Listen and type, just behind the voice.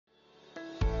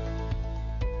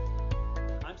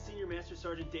Master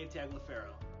Sergeant Dave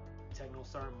Tagliaferro. Technical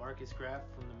Sergeant Marcus Graff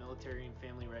from the Military and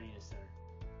Family Readiness Center.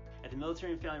 At the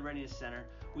Military and Family Readiness Center,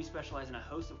 we specialize in a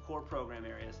host of core program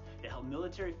areas that help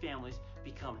military families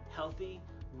become healthy,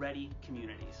 ready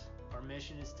communities. Our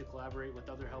mission is to collaborate with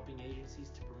other helping agencies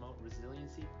to promote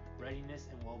resiliency, readiness,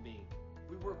 and well-being.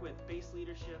 We work with base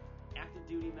leadership, active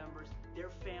duty members, their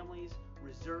families,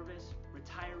 reservists,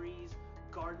 retirees,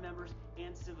 guard members,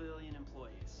 and civilian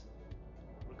employees.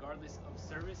 Regardless of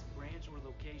service, branch, or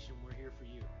location, we're here for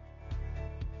you.